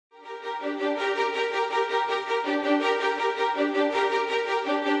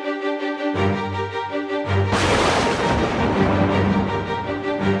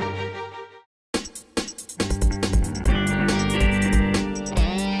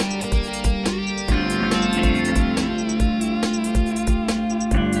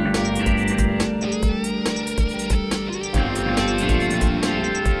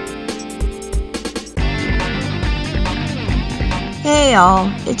Hey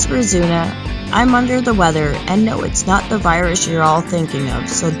all, it's Razuna. I'm under the weather, and no, it's not the virus you're all thinking of,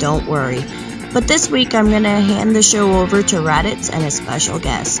 so don't worry. But this week I'm gonna hand the show over to Raditz and a special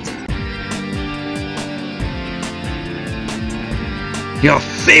guest. Your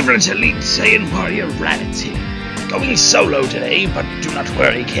favorite elite Saiyan warrior Raditz here. Going solo today, but do not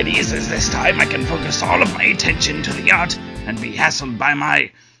worry, kiddies, as this time I can focus all of my attention to the art and be hassled by my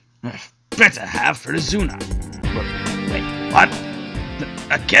better half, Razuna. Wait, what?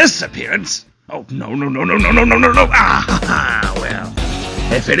 A guest appearance? Oh, no. Ah, well,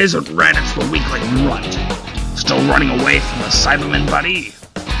 if it isn't Raditz the weakling runt, still running away from the Cyberman buddy?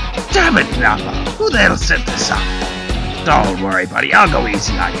 Damn it, Nappa, who the hell set this up? Don't worry, buddy, I'll go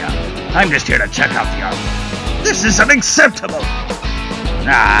easy on ya. I'm just here to check out the artwork. This is unacceptable!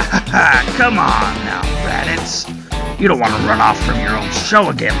 Come on now, Raditz. You don't want to run off from your own show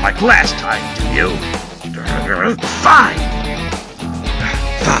again like last time, do you? Fine!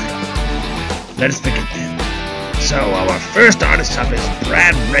 Let's begin then. So, our first artist up is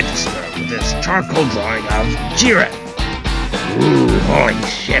Brad Register with his charcoal drawing of Jiren. Ooh, holy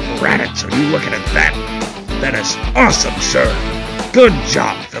shit, Raditz, are you looking at that? That is awesome, sir. Good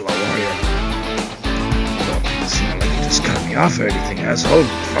job, fellow warrior. It's not like you just cut me off or anything, asshole.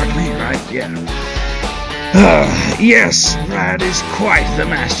 Fuck me, right? Yeah. Yes, Brad is quite the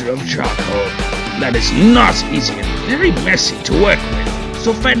master of charcoal. That is not easy and very messy to work with.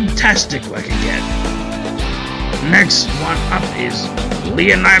 So fantastic work again. Next one up is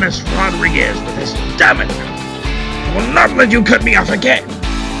Leonidas Rodriguez with his damn it. I will not let you cut me off again.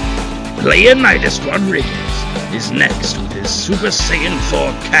 Leonidas Rodriguez is next with his Super Saiyan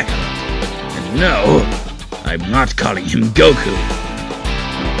 4 Kakarot. And no, I'm not calling him Goku.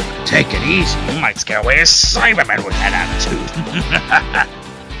 Oh, take it easy, you might scare away a Cyberman with that attitude.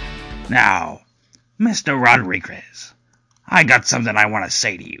 Now, Mr. Rodriguez, I got something I want to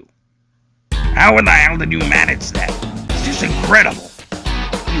say to you. How in the hell did you manage that? It's just incredible.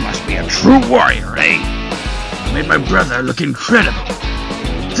 You must be a true warrior, eh? You made my brother look incredible.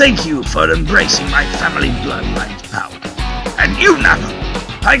 Thank you for embracing my family bloodline's power. And you, Nappa,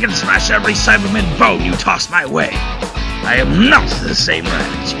 I can smash every Cyberman bone you toss my way. I am not the same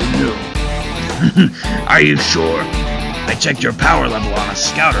Raditz you knew. Are you sure? I checked your power level on a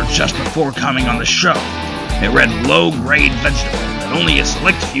scouter just before coming on the show. It read low-grade vegetable that only a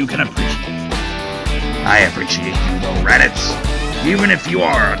select few can appreciate. I appreciate you though, Raditz, even if you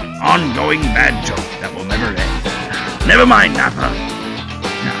are an ongoing bad joke that will never end. Never mind, Nappa.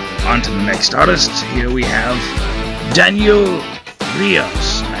 Now, on to the next artist. Here we have Daniel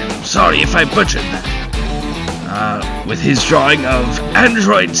RIOS. I'm sorry if I butchered that. With his drawing of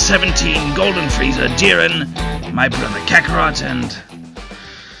Android 17, Golden Frieza, Jiren, my brother Kakarot, and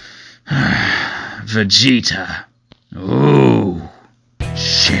Vegeta. Ooh,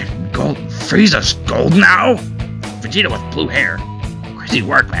 shit, Golden Frieza's gold now? Vegeta with blue hair. Crazy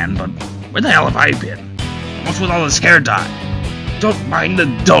work, man, but where the hell have I been? What's with all the scare dye? Don't mind the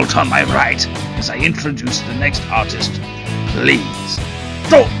dolt on my right as I introduce the next artist, please.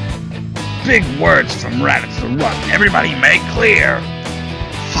 Don't! Big words from Raditz the Run. Everybody make clear.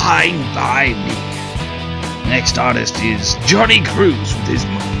 Fine by me. Next artist is Johnny CRUZ with his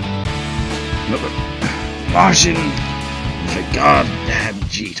Martian, the goddamn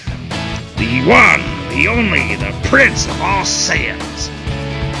Vegeta. The one, the only, the prince of all Saiyans.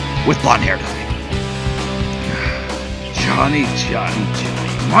 With blonde hair dye. Johnny,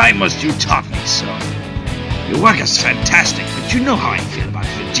 why must you taunt me so? Your work is fantastic, but you know how I feel about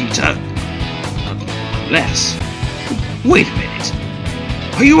Vegeta. Unless... Wait a minute.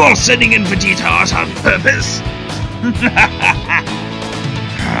 Are you all sending in Vegeta art on purpose?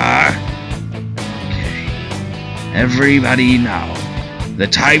 Everybody now, the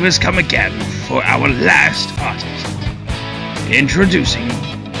time has come again for our last artist. Introducing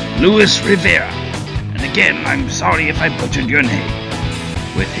Luis Rivera. And again, I'm sorry if I butchered your name.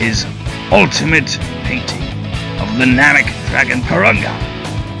 With his ultimate painting of the Namek Dragon Parunga.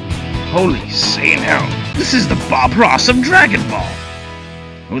 Holy Saint hell, this is the Bob Ross of Dragon Ball.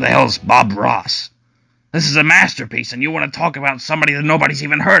 Who the hell's Bob Ross? This is a masterpiece and you want to talk about somebody that nobody's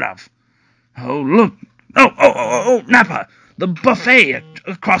even heard of. Oh, look. Oh, Nappa, the buffet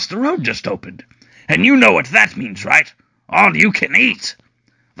across the road just opened. And you know what that means, right? All you can eat.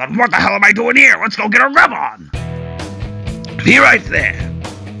 Then what the hell am I doing here? Let's go get a rub on. Be right there.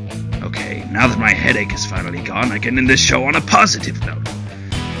 Okay, now that my headache is finally gone, I can end this show on a positive note.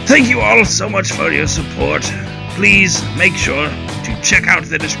 Thank you all so much for your support. Please make sure to check out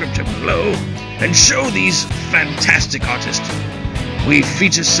the description below and show these fantastic artists. We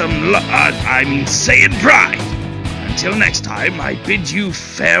feature some Saiyan pride. Until next time, I bid you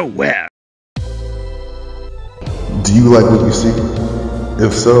farewell. Do you like what you see?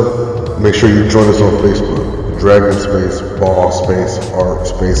 If so, make sure you join us on Facebook, Dragon Space Ball Space Art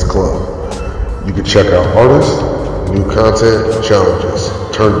Space Club. You can check out artists, new content, challenges,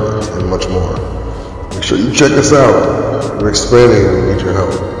 tournaments, and much more. Make sure you check us out. We're expanding and we need your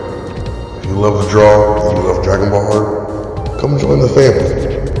help. If you love to draw and you love Dragon Ball art, come join the family.